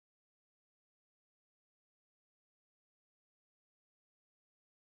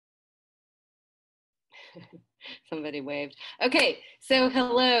Somebody waved. Okay, so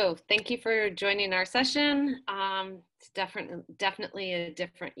hello. Thank you for joining our session. It's definitely a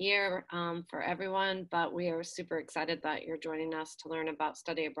different year for everyone, but we are super excited that you're joining us to learn about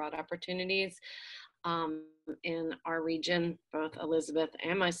study abroad opportunities in our region. Both Elizabeth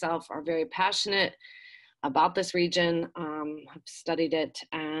and myself are very passionate about this region. I've studied it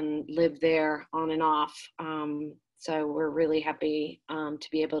and lived there on and off. So we're really happy to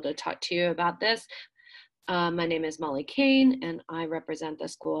be able to talk to you about this. My name is Molly Kane, and I represent the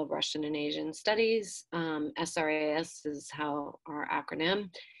School of Russian and Asian Studies. SRAS is our acronym.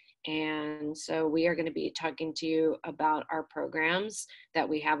 And so we are going to be talking to you about our programs that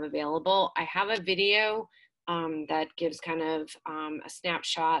we have available. I have a video that gives kind of a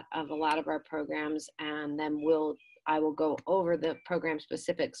snapshot of a lot of our programs, and then I will go over the program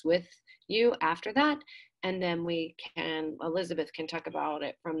specifics with you after that. And then Elizabeth can talk about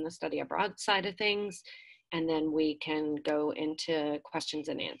it from the study abroad side of things, and then we can go into questions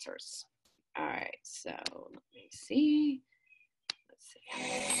and answers. All right, so let me see.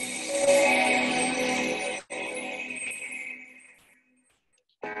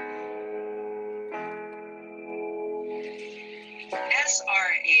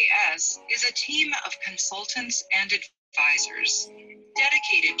 SRAS is a team of consultants and advisors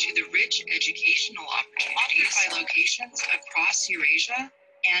dedicated to the rich educational opportunities by locations across Eurasia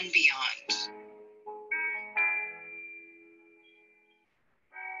and beyond.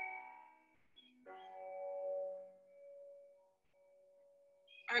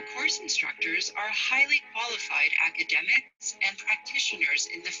 Our course instructors are highly qualified academics and practitioners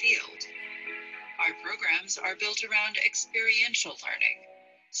in the field. Our programs are built around experiential learning,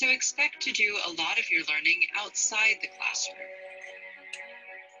 so expect to do a lot of your learning outside the classroom.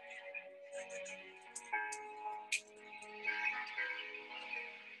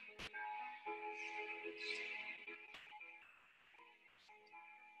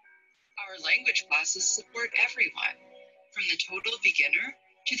 Our language classes support everyone, from the total beginner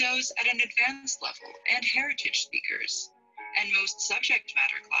to those at an advanced level and heritage speakers. And most subject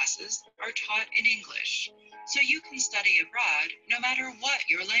matter classes are taught in English, so you can study abroad no matter what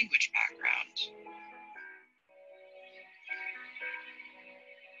your language background.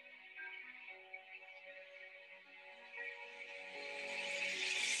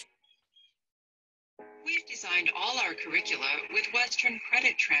 We've designed all our curricula with Western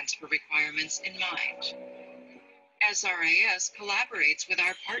credit transfer requirements in mind. SRAS collaborates with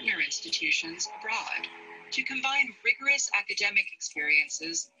our partner institutions abroad to combine rigorous academic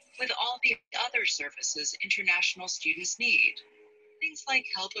experiences with all the other services international students need. Things like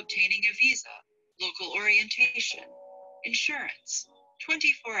help obtaining a visa, local orientation, insurance,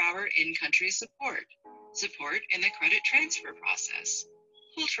 24-hour in-country support in the credit transfer process,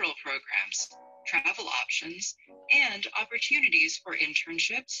 cultural programs, travel options, and opportunities for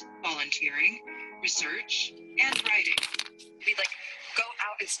internships, volunteering, research, and writing. We'd go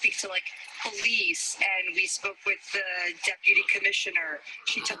out and speak to police, and we spoke with the deputy commissioner.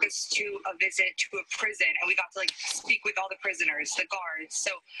 She took us to a visit to a prison, and we got to speak with all the prisoners, the guards. So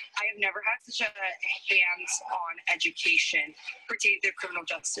I have never had such a hands-on education pertaining to the criminal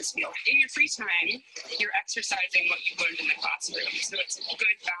justice field. In your free time, you're exercising what you learned in the classroom. So it's a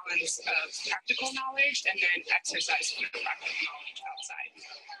good balance of practical knowledge and then exercise for practical knowledge outside.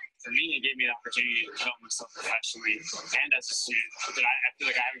 For me, it gave me an opportunity to develop myself professionally and as a student. But I feel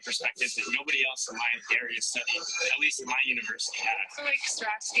like I have a perspective that nobody else in my area studied, at least in my university, has. So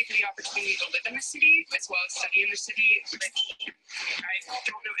SRAS gave me the opportunity to live in the city as well as study in the city. I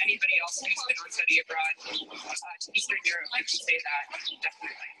don't know anybody else who's been on study abroad to Eastern Europe who can say that,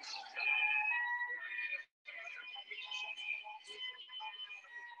 definitely.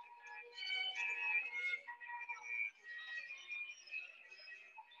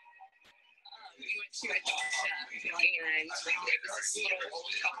 We went to a and it was this little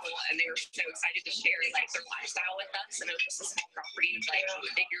old couple, and they were so excited to share their lifestyle with us. And it was just a small property,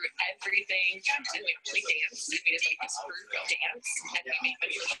 they grew everything, and we actually danced. We did this group dance, and we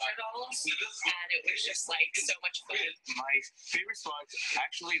made $100, and it was just so much fun. My favorite spot,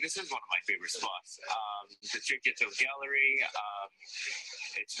 actually, this is one of my favorite spots. The Chiquito Gallery.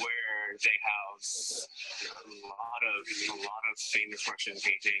 It's where they house a lot of famous Russian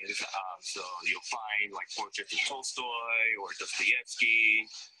paintings. So you'll find portraits of Tolstoy or Dostoevsky,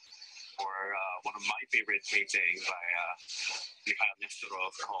 or one of my favorite paintings by Mikhail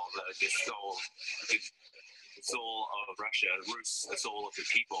Nestorov called the soul of Russia, roots the soul of the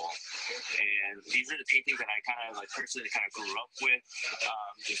people. And these are the paintings that I kind of like personally kind of grew up with,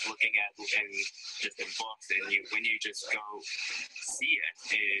 just looking at and just in books. And when you just go see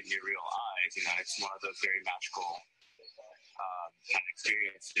it in your real eyes, you know, it's one of those very magical kind of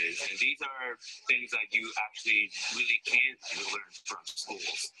experiences. And these are things that you actually really can learn from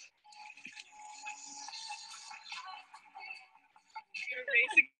schools. We were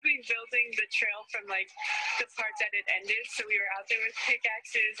basically building the trail from like the part that it ended. So we were out there with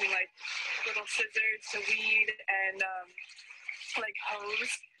pickaxes and like little scissors to weed and like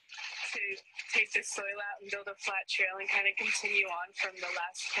hose to take the soil out and build a flat trail and kind of continue on from the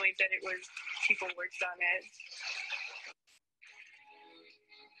last point that it was people worked on it.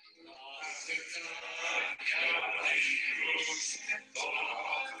 It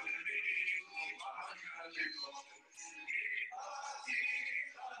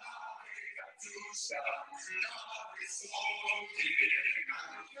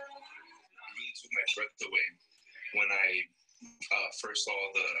really took my breath away when I first saw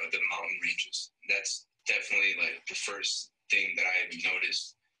the mountain ranges. That's definitely like the first thing that I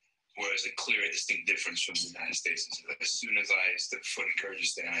noticed was a clear, distinct difference from the United States. As soon as I stepped foot in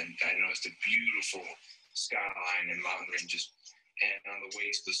Kyrgyzstan, I noticed a beautiful skyline and mountain ranges. And on the way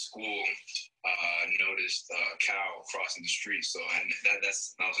to the school, noticed a cow crossing the street. So that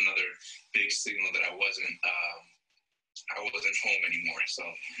was another big signal that I wasn't home anymore. So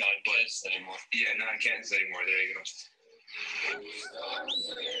not in Kansas anymore. Yeah, not in Kansas anymore. There you go.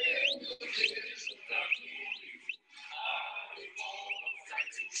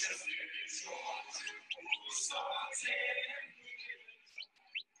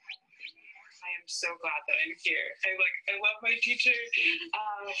 I am so glad that I'm here. I love my teacher.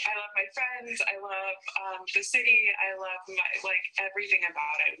 I love my friends. I love the city. I love everything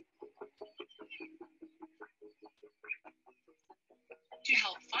about it. To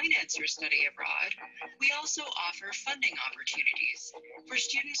help finance your study abroad, we also offer funding opportunities for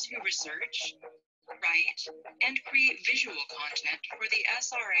students who research, write, and create visual content for the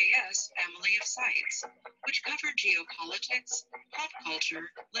SRAS family of sites, which cover geopolitics, pop culture,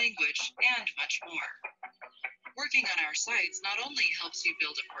 language, and much more. Working on our sites not only helps you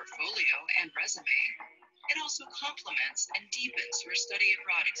build a portfolio and resume, it also complements and deepens your study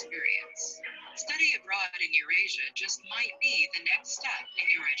abroad experience. Study abroad in Eurasia just might be the next step in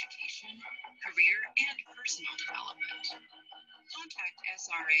your education, career, and personal development. Contact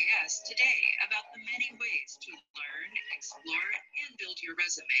SRAS today about the many ways to learn, explore, and build your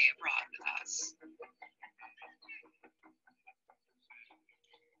resume abroad with us.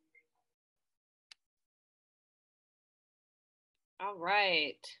 All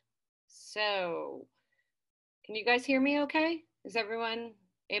right. So, can you guys hear me okay? Is everyone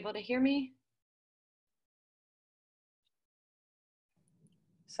able to hear me?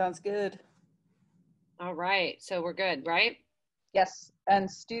 Sounds good. All right. So we're good, right? Yes. And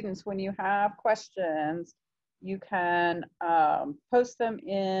students, when you have questions, you can post them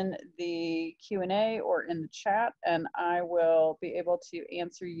in the Q&A or in the chat, and I will be able to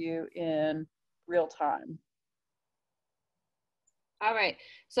answer you in real time. All right.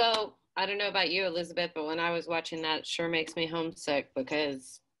 So I don't know about you, Elizabeth, but when I was watching that, it sure makes me homesick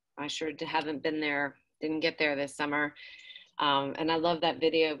because I sure haven't been there, didn't get there this summer. And I love that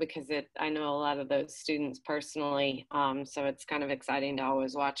video because I know a lot of those students personally, so it's kind of exciting to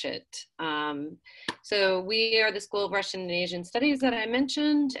always watch it. So we are the School of Russian and Asian Studies that I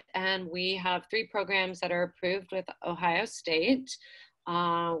mentioned, and we have 3 programs that are approved with Ohio State.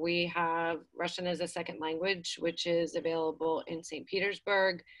 We have Russian as a second language, which is available in St.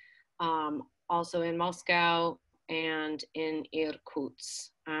 Petersburg, also in Moscow, and in Irkutsk.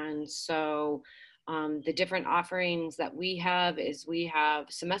 And so the different offerings that we have is we have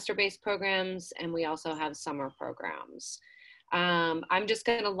semester-based programs, and we also have summer programs. I'm just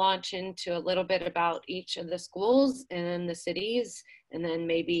going to launch into a little bit about each of the schools and the cities, and then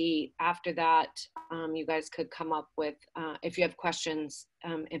maybe after that, you guys could come up with, if you have questions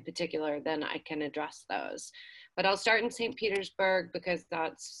in particular, then I can address those. But I'll start in St. Petersburg because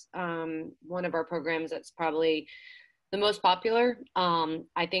that's one of our programs that's probably the most popular.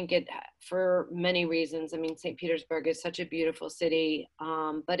 I think it, for many reasons. I mean, St. Petersburg is such a beautiful city,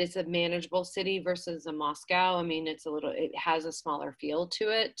 but it's a manageable city versus a Moscow. I mean, it has a smaller feel to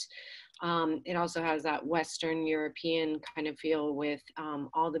it. It also has that Western European kind of feel with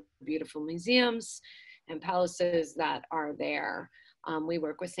all the beautiful museums and palaces that are there. We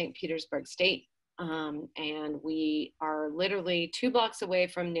work with St. Petersburg State, and we are literally 2 blocks away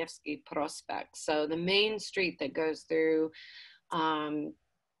from Nevsky Prospect. So the main street that goes through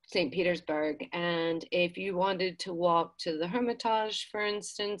St. Petersburg. And if you wanted to walk to the Hermitage, for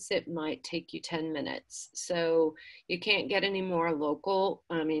instance, it might take you 10 minutes. So you can't get any more local,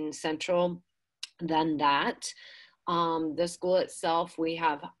 central than that. The school itself, we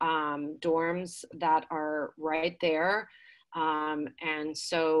have dorms that are right there. And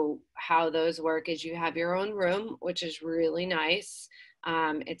so how those work is you have your own room, which is really nice.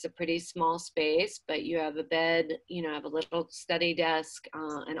 It's a pretty small space, but you have a bed, you know, have a little study desk,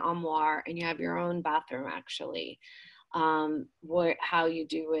 an armoire, and you have your own bathroom actually. How you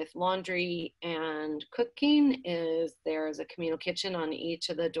do with laundry and cooking is there's a communal kitchen on each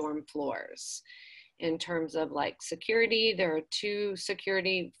of the dorm floors. In terms of like security, there are two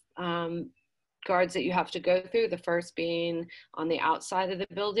security guards that you have to go through. The first being on the outside of the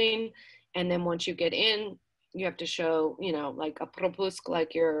building. And then once you get in, you have to show, you know, like a propusk,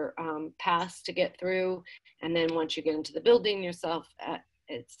 like your pass to get through. And then once you get into the building yourself,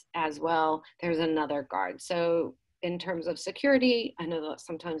 it's as well, there's another guard. So in terms of security, I know that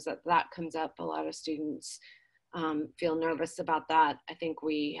sometimes that comes up. A lot of students feel nervous about that. I think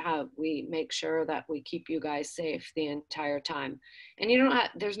we make sure that we keep you guys safe the entire time. And you don't have,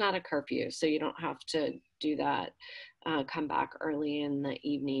 there's not a curfew, so you don't have to do that, come back early in the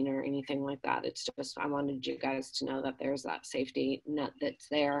evening or anything like that. It's just, I wanted you guys to know that there's that safety net that's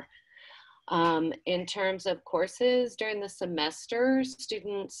there. In terms of courses during the semester,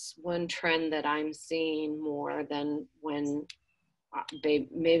 students, one trend that I'm seeing more than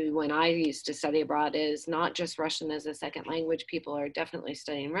maybe when I used to study abroad is not just Russian as a second language. People are definitely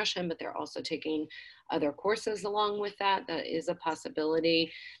studying Russian, but they're also taking other courses along with that. That is a possibility.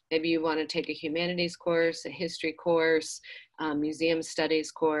 Maybe you want to take a humanities course, a history course, museum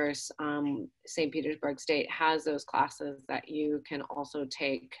studies course. St. Petersburg State has those classes that you can also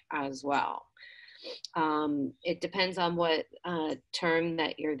take as well. It depends on what term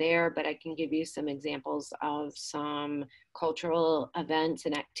that you're there, but I can give you some examples of some cultural events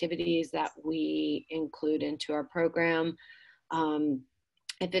and activities that we include into our program.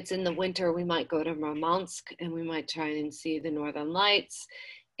 If it's in the winter, we might go to Murmansk and we might try and see the Northern Lights.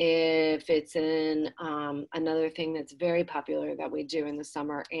 If it's in another thing that's very popular that we do in the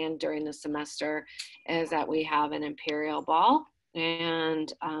summer and during the semester is that we have an imperial ball.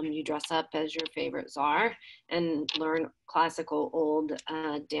 And you dress up as your favorite czar and learn classical old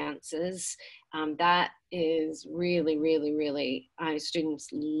dances. That is really, really, really, students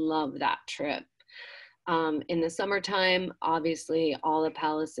love that trip. In the summertime, obviously, all the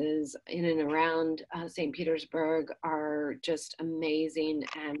palaces in and around St. Petersburg are just amazing.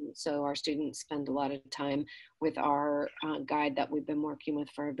 And so our students spend a lot of time with our guide that we've been working with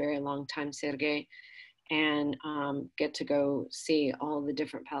for a very long time, Sergey, and get to go see all the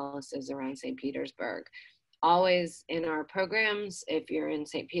different palaces around St. Petersburg. Always in our programs, if you're in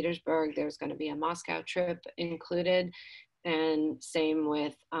St. Petersburg, there's going to be a Moscow trip included. And same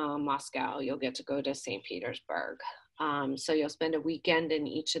with Moscow, you'll get to go to St. Petersburg. So you'll spend a weekend in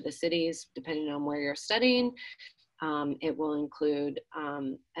each of the cities, depending on where you're studying. It will include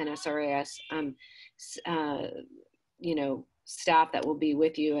an SRAS, staff that will be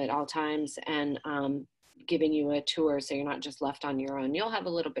with you at all times and giving you a tour, so you're not just left on your own. You'll have a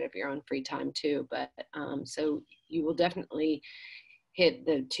little bit of your own free time too, but so you will definitely hit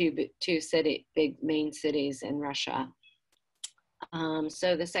the two big main cities in Russia.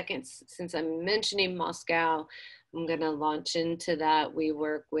 So the second, since I'm mentioning Moscow, I'm going to launch into that. We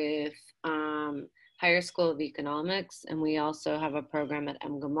work with Higher School of Economics, and we also have a program at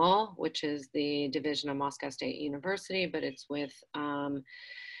MGMO, which is the division of Moscow State University, but it's with,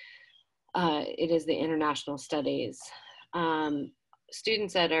 it is the International Studies.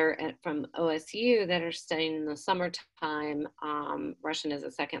 Students that are from OSU that are studying in the summertime, Russian as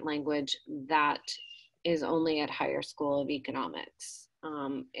a second language, that is only at Higher School of Economics.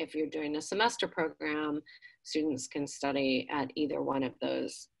 If you're doing a semester program, students can study at either one of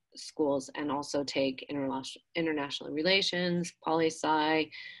those schools and also take international relations, poli-sci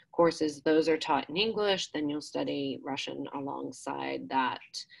courses. Those are taught in English, then you'll study Russian alongside that.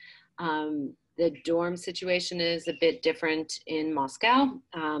 The dorm situation is a bit different in Moscow.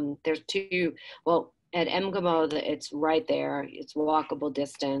 There's two, well, at MGMO, it's right there, it's walkable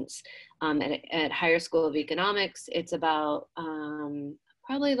distance. At Higher School of Economics, it's about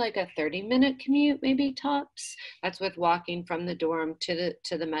probably like a 30-minute commute, maybe tops. That's with walking from the dorm to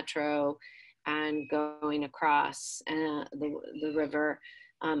the metro and going across the river.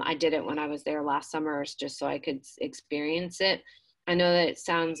 I did it when I was there last summer just so I could experience it. I know that it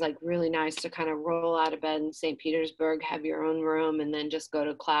sounds like really nice to kind of roll out of bed in St. Petersburg, have your own room, and then just go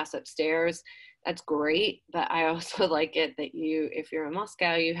to class upstairs. that's great. But I also like it that if you're in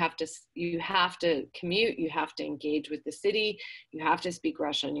Moscow, you have to commute, you have to engage with the city, you have to speak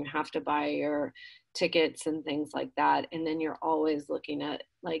Russian, you have to buy your tickets and things like that. And then you're always looking at,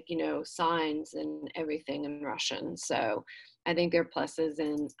 like, signs and everything in Russian. So I think there are pluses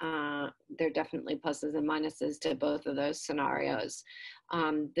and there are definitely pluses and minuses to both of those scenarios.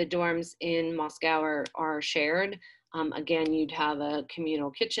 The dorms in Moscow are shared. Again, you'd have a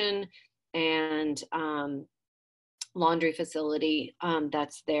communal kitchen and laundry facility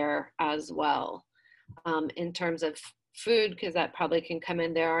that's there as well. In terms of food, because that probably can come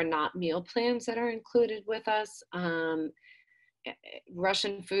in, there are not meal plans that are included with us.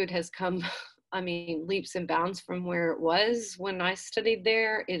 Russian food has come, I mean, leaps and bounds from where it was when I studied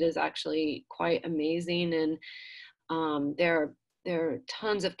there. It is actually quite amazing. And there are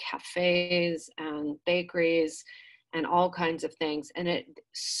tons of cafes and bakeries and all kinds of things, and it's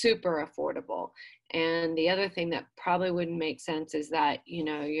super affordable. And the other thing that probably wouldn't make sense is that,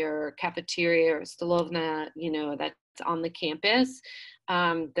 your cafeteria or stolovna, that's on the campus,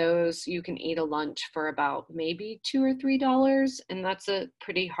 those you can eat a lunch for about maybe $2 or $3, and that's a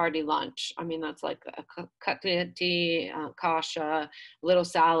pretty hearty lunch. I mean, that's like a kotleti, kasha, little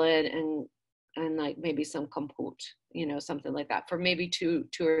salad, and like maybe some kompot, something like that, for maybe $2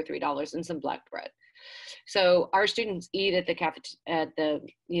 or $3, and some black bread. So our students eat at the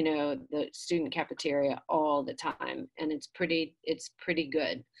student cafeteria all the time, and it's pretty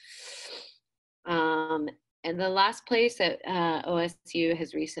good. And the last place that OSU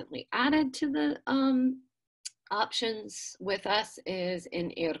has recently added to the options with us is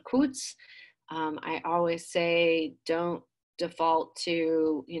in Irkutsk. I always say don't default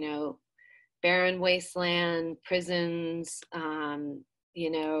to, barren wasteland, prisons,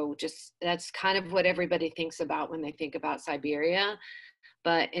 just that's kind of what everybody thinks about when they think about Siberia.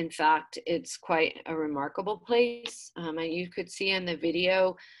 But in fact, it's quite a remarkable place. And you could see in the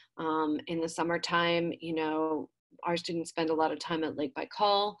video, in the summertime, our students spend a lot of time at Lake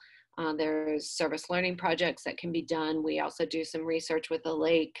Baikal. There's service learning projects that can be done. We also do some research with the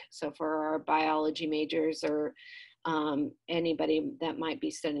lake. So for our biology majors or anybody that might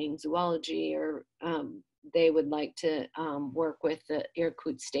be studying zoology, or they would like to work with the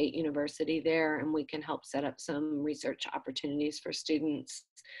Irkutsk State University there, and we can help set up some research opportunities for students.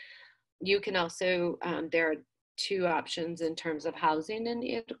 You can also, there are two options in terms of housing in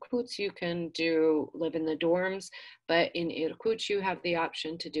Irkutsk. You can live in the dorms, but in Irkutsk you have the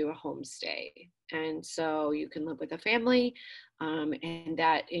option to do a homestay. And so you can live with a family, and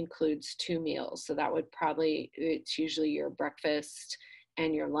that includes 2 meals. So that would it's usually your breakfast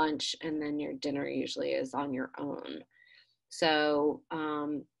and your lunch, and then your dinner usually is on your own. So,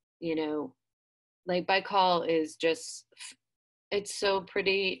 Lake Baikal is just, it's so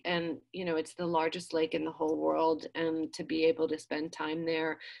pretty, and, it's the largest lake in the whole world, and to be able to spend time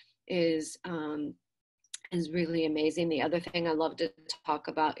there is really amazing. The other thing I love to talk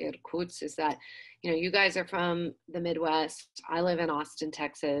about Irkutsk is that, you guys are from the Midwest. I live in Austin,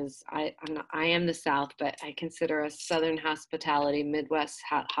 Texas. I am the South, but I consider us Southern hospitality, Midwest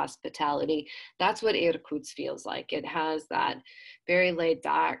hospitality. That's what Irkutsk feels like. It has that very laid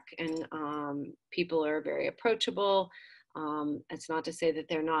back, and people are very approachable. It's not to say that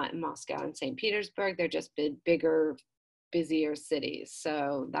they're not in Moscow and St. Petersburg. They're just bigger, busier cities.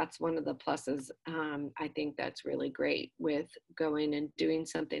 So that's one of the pluses. I think that's really great with going and doing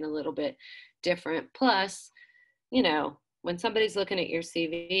something a little bit different. Plus, when somebody's looking at your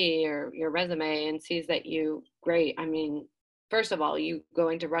CV or your resume and sees that great, I mean, first of all, you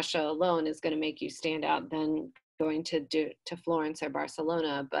going to Russia alone is going to make you stand out than going to Florence or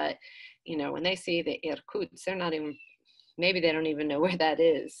Barcelona. But, when they see the Irkutsk, maybe they don't even know where that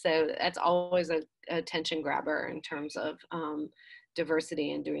is. So that's always a attention grabber in terms of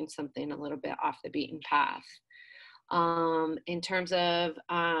diversity and doing something a little bit off the beaten path. In terms of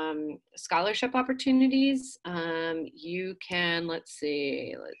scholarship opportunities, you can, let's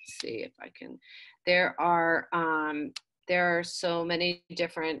see if I can, there are so many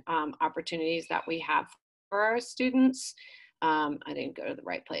different opportunities that we have for our students. I didn't go to the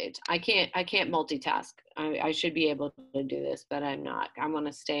right page. I can't multitask. I should be able to do this, but I'm not. I want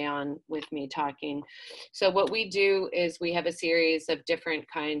to stay on with me talking. So what we do is we have a series of different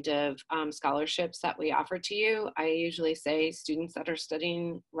kind of scholarships that we offer to you. I usually say students that are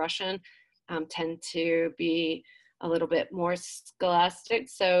studying Russian tend to be a little bit more scholastic.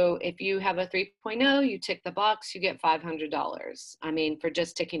 So if you have a 3.0, you tick the box, you get $500. I mean, for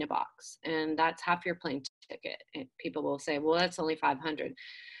just ticking a box, and that's half your plane ticket. And people will say, well, that's only 500.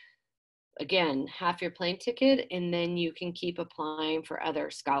 again, half your plane ticket, and then you can keep applying for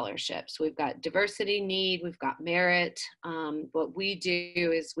other scholarships. We've got diversity need, we've got merit. What we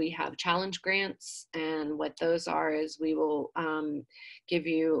do is we have challenge grants, and what those are is we will give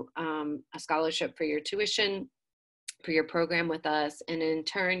you a scholarship for your tuition, for your program with us, and in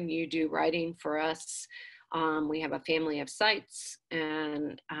turn, you do writing for us. We have a family of sites,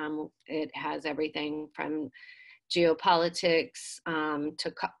 and it has everything from geopolitics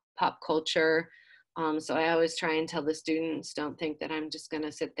to pop culture. So I always try and tell the students, don't think that I'm just going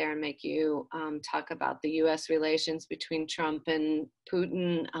to sit there and make you talk about the US relations between Trump and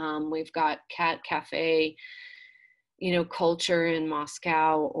Putin. We've got cat cafe, you know, culture in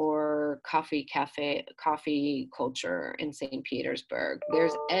Moscow, or coffee culture in St. Petersburg.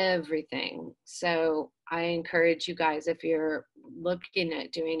 There's everything. So I encourage you guys, if you're looking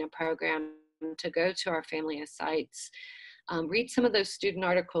at doing a program, to go to our family of sites. Read some of those student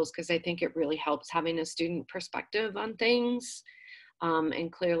articles, because I think it really helps having a student perspective on things.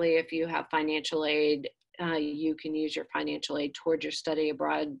 And clearly, if you have financial aid, you can use your financial aid towards your study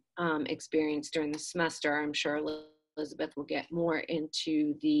abroad experience during the semester. I'm sure Elizabeth will get more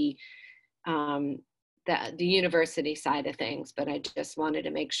into the university side of things, but I just wanted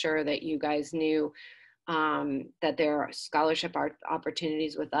to make sure that you guys knew that there are scholarship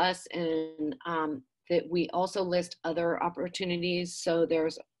opportunities with us, and that we also list other opportunities. So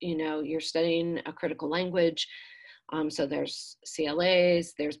there's, you know, you're studying a critical language. So there's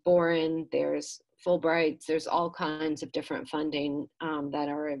CLAs, there's Boren, there's Fulbrights, there's all kinds of different funding that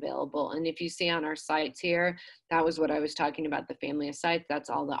are available. And if you see on our sites here, that was what I was talking about, the family of sites, that's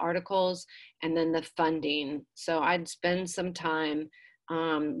all the articles, and then the funding. So I'd spend some time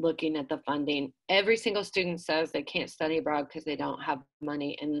looking at the funding. Every single student says they can't study abroad because they don't have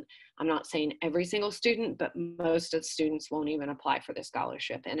money. And I'm not saying every single student, but most of the students won't even apply for the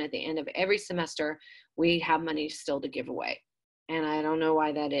scholarship. And at the end of every semester, we have money still to give away. And I don't know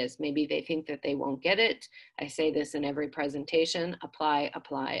why that is. Maybe they think that they won't get it. I say this in every presentation: apply,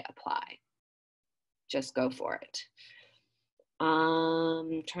 apply, apply. Just go for it.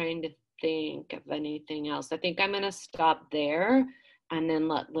 Trying to think of anything else. I think I'm going to stop there and then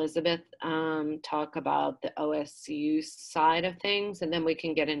let Elizabeth talk about the OSU side of things, and then we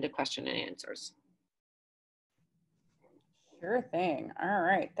can get into question and answers. Sure thing. All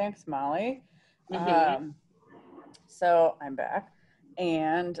right. Thanks, Molly. So I'm back.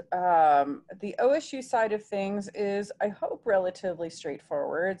 And the OSU side of things is, I hope, relatively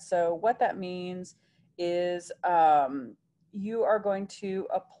straightforward. So what that means is you are going to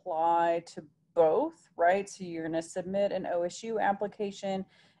apply to both, right? So you're going to submit an OSU application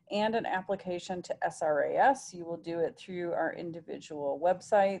and an application to SRAS. You will do it through our individual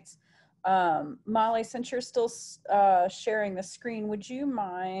websites. Molly, since you're still sharing the screen, would you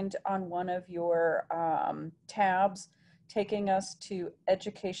mind on one of your tabs taking us to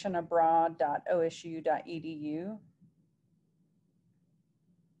educationabroad.osu.edu?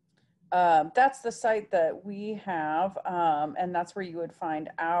 That's the site that we have, and that's where you would find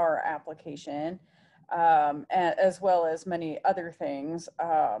our application, as well as many other things.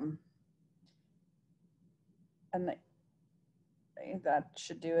 And that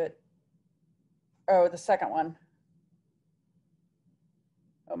should do it. Oh, the second one.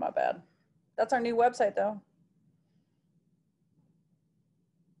 Oh, my bad. That's our new website, though.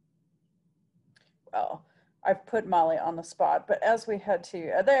 Well, I've put Molly on the spot, but as we head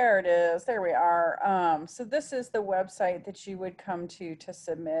to, there it is, there we are. So this is the website that you would come to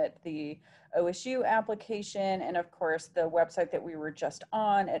submit the OSU application. And of course, the website that we were just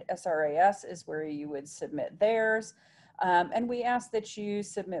on at SRAS is where you would submit theirs. And we ask that you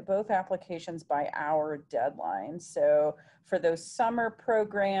submit both applications by our deadline. So for those summer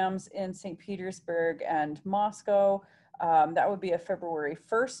programs in St. Petersburg and Moscow, that would be a February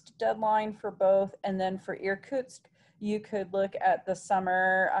 1st deadline for both. And then for Irkutsk, you could look at the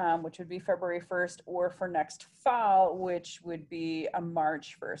summer, which would be February 1st, or for next fall, which would be a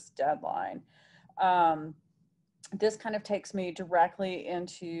March 1st deadline. This kind of takes me directly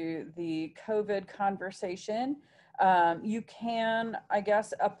into the COVID conversation. You can, I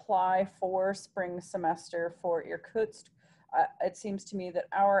guess, apply for spring semester for Irkutsk. It seems to me that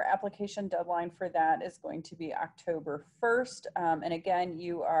our application deadline for that is going to be October 1st. And again,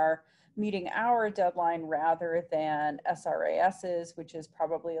 you are meeting our deadline rather than SRAS's, which is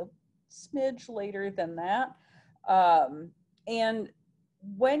probably a smidge later than that. And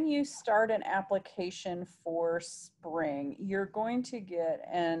when you start an application for spring, you're going to get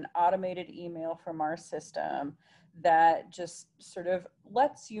an automated email from our system that just sort of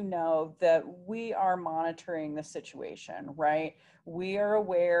lets you know that we are monitoring the situation, right? We are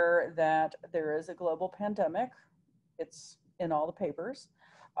aware that there is a global pandemic. It's in all the papers.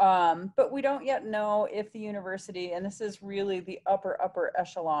 But we don't yet know if the university, and this is really the upper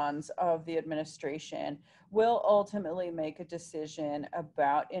echelons of the administration, will ultimately make a decision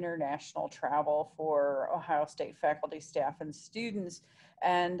about international travel for Ohio State faculty, staff, and students.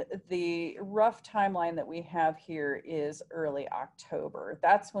 And the rough timeline that we have here is early October.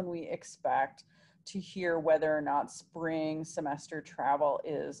 That's when we expect to hear whether or not spring semester travel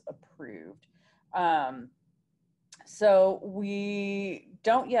is approved. So we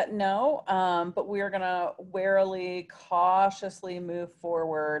don't yet know, but we are going to warily, cautiously move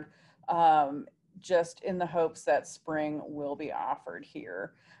forward, just in the hopes that spring will be offered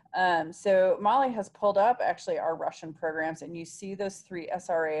here. So Molly has pulled up actually our Russian programs, and you see those 3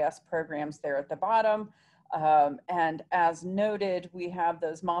 SRAS programs there at the bottom. And as noted, we have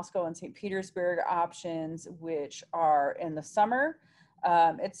those Moscow and St. Petersburg options, which are in the summer.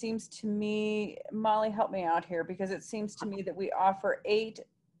 It seems to me, Molly, help me out here, because it seems to me that we offer 8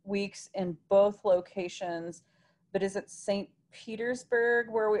 weeks in both locations, but is it St.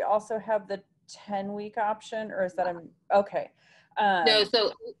 Petersburg where we also have the 10-week option, or is that okay? No,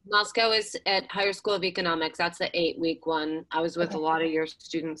 so Moscow is at Higher School of Economics. That's the 8-week one. I was with Okay. a lot of your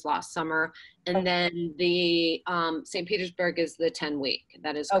students last summer. And Okay. then the St. Petersburg is the 10-week.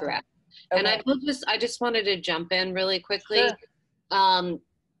 That is Okay. correct. Okay. And I just wanted to jump in really quickly. Sure.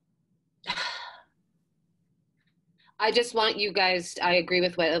 I just want you guys, I agree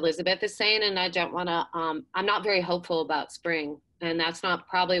with what Elizabeth is saying, and I don't want to, I'm not very hopeful about spring, and that's not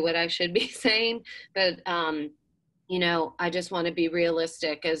probably what I should be saying, but, you know, I just want to be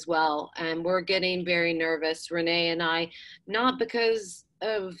realistic as well. And we're getting very nervous, Renee and I, not because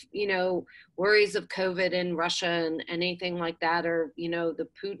of, you know, worries of COVID in Russia and anything like that, or, you know, the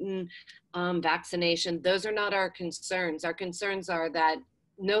Putin vaccination. Those are not our concerns. Our concerns are that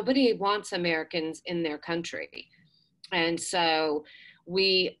nobody wants Americans in their country. And so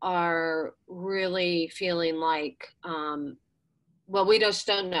we are really feeling like, well, we just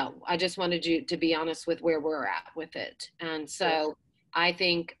don't know. I just wanted you to be honest with where we're at with it. And so I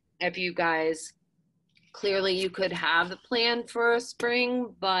think if you guys, clearly you could have a plan for a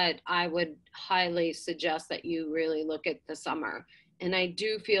spring, but I would highly suggest that you really look at the summer. And I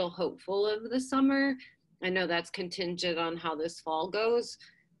do feel hopeful of the summer. I know that's contingent on how this fall goes,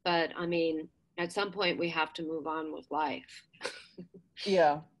 but I mean, at some point we have to move on with life.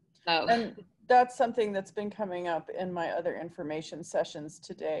 Yeah. So. And that's something that's been coming up in my other information sessions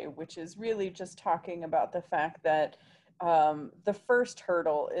today, which is really just talking about the fact that the first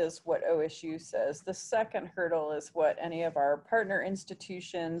hurdle is what OSU says. The second hurdle is what any of our partner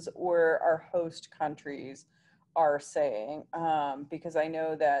institutions or our host countries are saying, because I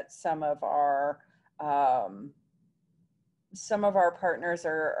know that some of our partners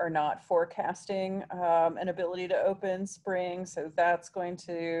are not forecasting an ability to open spring. So that's going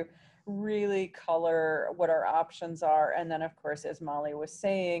to really color what our options are. And then, of course, as Molly was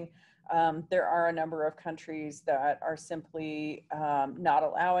saying, there are a number of countries that are simply not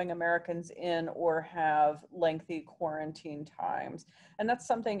allowing Americans in or have lengthy quarantine times. And that's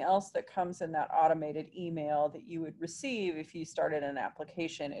something else that comes in that automated email that you would receive if you started an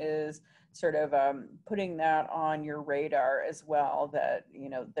application, is sort of putting that on your radar as well, that, you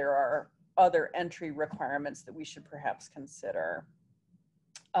know, there are other entry requirements that we should perhaps consider.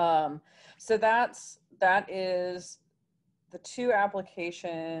 So that is the 2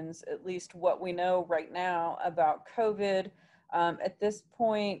 applications, at least what we know right now about COVID. At this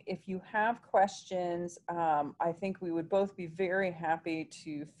point, if you have questions, I think we would both be very happy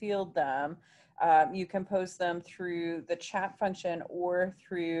to field them. You can post them through the chat function or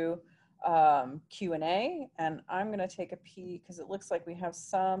through Q&A, and I'm going to take a peek because it looks like we have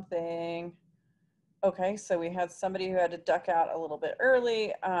something. Okay, so we had somebody who had to duck out a little bit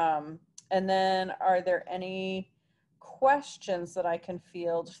early. And then are there any questions that I can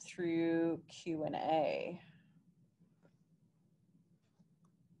field through Q&A?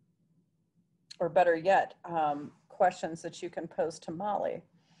 Or better yet, questions that you can pose to Molly.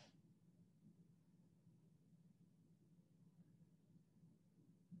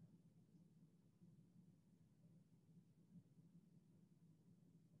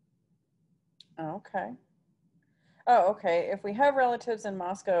 Okay. Oh, okay. If we have relatives in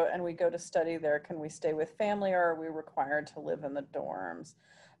Moscow and we go to study there, can we stay with family, or are we required to live in the dorms?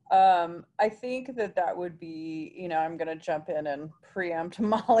 I think that that would be, you know, I'm going to jump in and preempt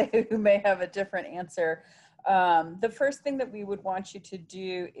Molly, who may have a different answer. The first thing that we would want you to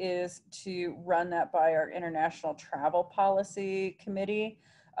do is to run that by our International Travel Policy Committee.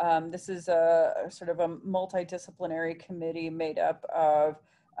 This is a sort of a multidisciplinary committee made up of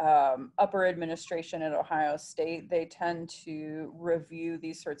upper administration at Ohio State. They tend to review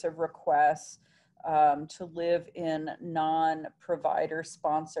these sorts of requests to live in non-provider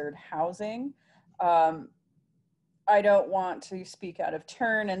sponsored housing. I don't want to speak out of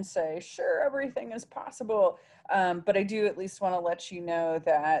turn and say, sure, everything is possible. But I do at least want to let you know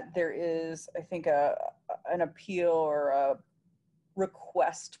that there is, I think, an appeal or a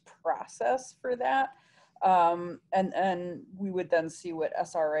request process for that. And we would then see what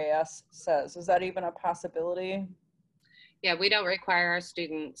SRAS says. Is that even a possibility? Yeah, we don't require our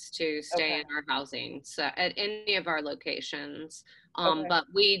students to stay Okay. in our housing so at any of our locations, Okay. but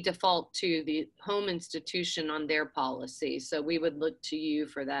we default to the home institution on their policy. So we would look to you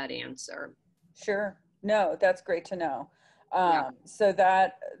for that answer. Sure. No, that's great to know. Yeah. So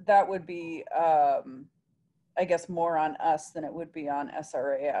that would be, I guess, more on us than it would be on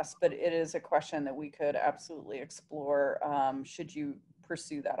SRAS, but it is a question that we could absolutely explore should you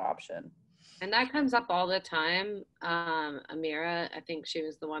pursue that option. And that comes up all the time. Amira, I think she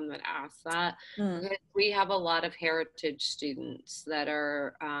was the one that asked that. Mm. Because we have a lot of heritage students that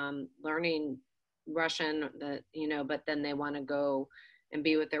are learning Russian, that, you know, but then they want to go and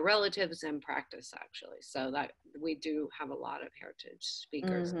be with their relatives and practice, actually. So that we do have a lot of heritage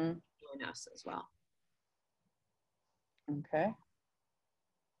speakers Mm-hmm. join us as well. Okay.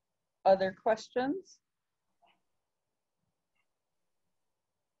 Other questions?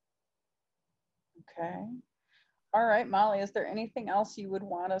 Okay. All right, Molly, is there anything else you would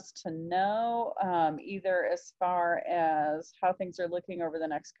want us to know, either as far as how things are looking over the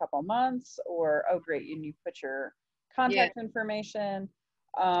next couple months, or, oh, great, you put your contact information,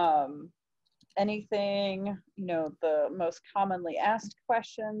 anything, you know, the most commonly asked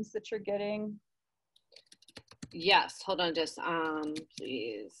questions that you're getting? Yes, hold on, just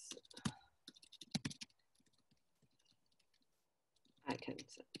please. I can.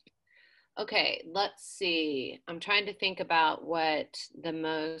 Okay, let's see. I'm trying to think about what the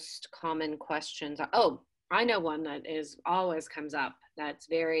most common questions are. Oh, I know one that is always comes up. That's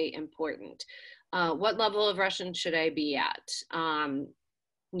very important. What level of Russian should I be at?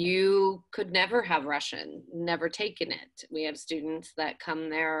 You could never have Russian, never taken it. We have students that come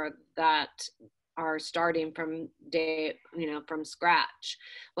there that are starting from from scratch.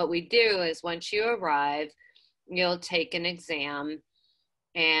 What we do is once you arrive, you'll take an exam,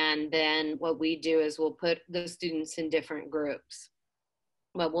 and then what we do is we'll put the students in different groups.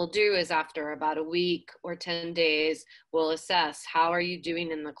 What we'll do is after about a week or 10 days, we'll assess how are you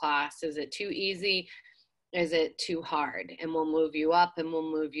doing in the class. Is it too easy? Is it too hard? And we'll move you up and we'll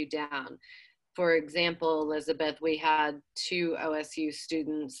move you down. For example, Elizabeth, we had 2 OSU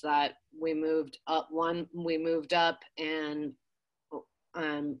students that we moved up. One we moved up, and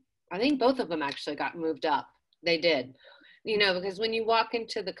I think both of them actually got moved up. They did. You know, because when you walk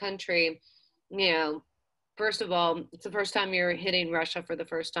into the country, you know, first of all, it's the first time you're hitting Russia for the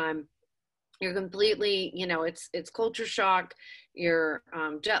first time. You're completely, you know, it's culture shock. You're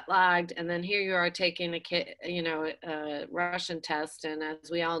jet lagged, and then here you are taking a Russian test, and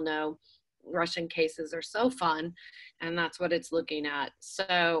as we all know, Russian cases are so fun, and that's what it's looking at.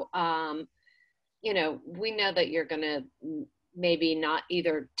 So, you know, we know that you're going to maybe not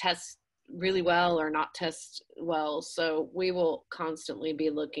either test really well or not test well. So we will constantly be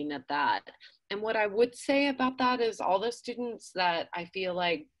looking at that. And what I would say about that is all the students that I feel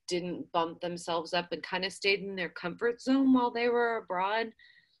like didn't bump themselves up and kind of stayed in their comfort zone while they were abroad,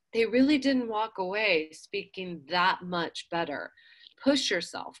 they really didn't walk away speaking that much better. Push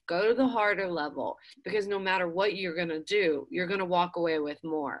yourself, go to the harder level, because no matter what you're going to do, you're going to walk away with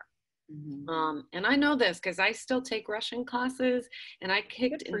more. Mm-hmm. And I know this because I still take Russian classes, and I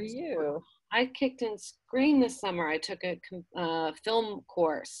kicked Good for you. I kicked in screen this summer. I took a film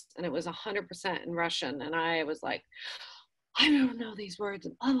course, and it was 100% in Russian, and I was like, I don't know these words,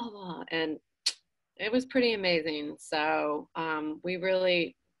 and blah blah blah, and it was pretty amazing. So we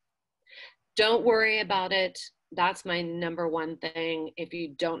really don't worry about it. That's my number one thing. If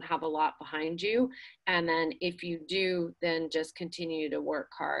you don't have a lot behind you, and then if you do, then just continue to work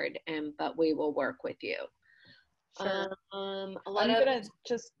hard, and but we will work with you. Sure. A lot I'm of gonna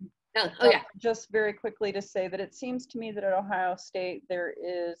just just very quickly to say that it seems to me that at Ohio State there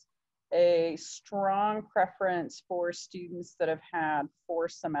is a strong preference for students that have had 4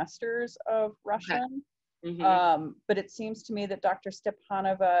 semesters of Russian. But it seems to me that Dr.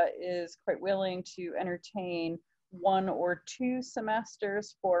 Stepanova is quite willing to entertain 1 or 2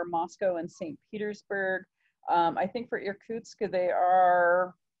 semesters for Moscow and St. Petersburg. I think for Irkutsk, they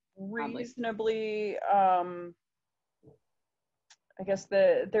are reasonably, I guess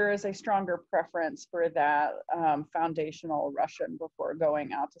there is a stronger preference for that foundational Russian before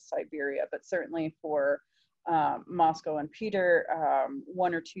going out to Siberia, but certainly for Moscow and Peter,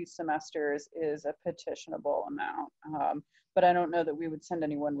 1 or 2 semesters is a petitionable amount. But I don't know that we would send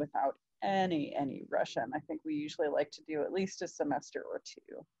anyone without any Russian. I think we usually like to do at least a semester or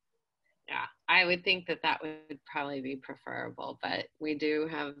 2. Yeah, I would think that that would probably be preferable, but we do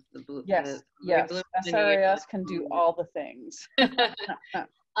have the blue. Yes, SRAS can do all the things.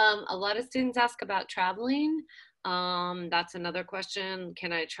 A lot of students ask about traveling. That's another question.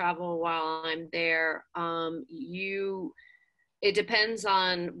 Can I travel while I'm there? It depends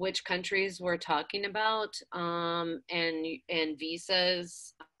on which countries we're talking about, and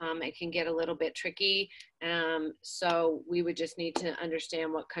visas. It can get a little bit tricky. So we would just need to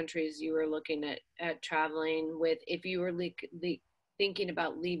understand what countries you were looking at traveling with. If you were thinking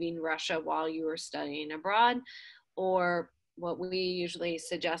about leaving Russia while you were studying abroad, or what we usually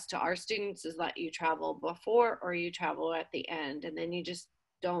suggest to our students is that you travel before or you travel at the end, and then you just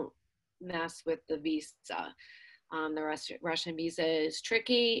don't mess with the visa. The Russian visa is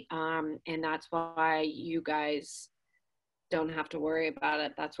tricky, and that's why you guys don't have to worry about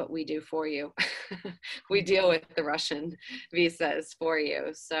it. That's what we do for you. We deal with the Russian visas for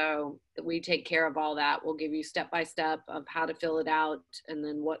you. So we take care of all that. We'll give you step-by-step of how to fill it out and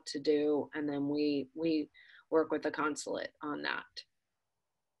then what to do. And then we work with the consulate on that.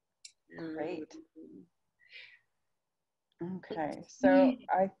 Great. Okay, so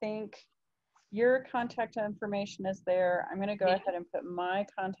I think your contact information is there. I'm going to go ahead and put my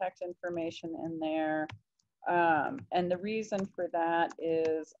contact information in there. And the reason for that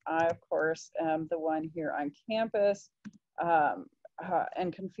is I, of course, am the one here on campus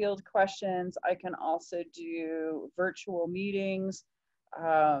and can field questions. I can also do virtual meetings,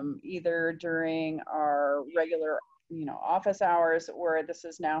 either during our regular office hours, or this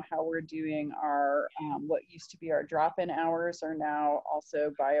is now how we're doing our, what used to be our drop-in hours are now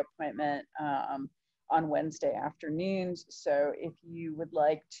also by appointment on Wednesday afternoons. So if you would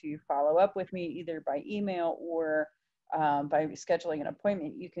like to follow up with me either by email or by scheduling an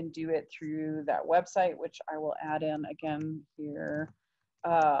appointment, you can do it through that website, which I will add in again here.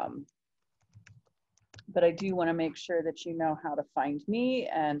 But I do want to make sure that you know how to find me,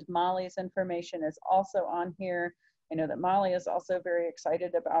 and Molly's information is also on here. I know that Molly is also very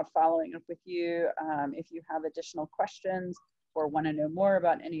excited about following up with you if you have additional questions or want to know more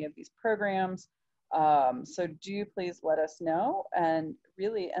about any of these programs. So do please let us know. And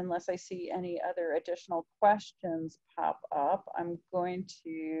really, unless I see any other additional questions pop up, I'm going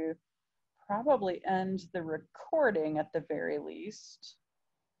to probably end the recording at the very least.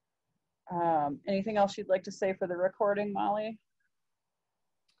 Anything else you'd like to say for the recording, Molly?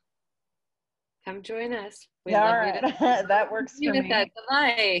 Come join us. All right, that works for me.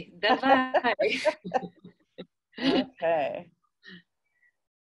 Bye. Okay.